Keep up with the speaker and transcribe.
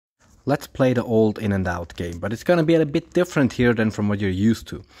let's play the old in and out game, but it's gonna be a bit different here than from what you're used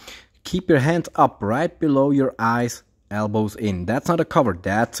to. Keep your hands up right below your eyes, elbows in. That's not a cover,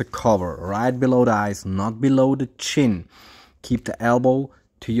 that's a cover. Right below the eyes, not below the chin. Keep the elbow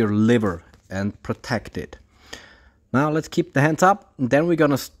to your liver and protect it. Now let's keep the hands up, and then we're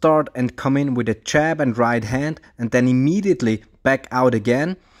gonna start and come in with a jab and right hand, and then immediately back out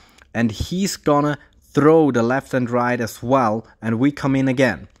again, and he's gonna throw the left and right as well, and we come in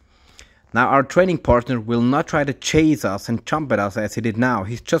again. Now our training partner will not try to chase us and jump at us as he did now.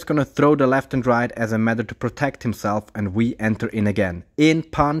 He's just gonna throw the left and right as a matter to protect himself, and we enter in again. In,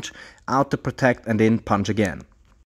 punch, out to protect, and in, punch again.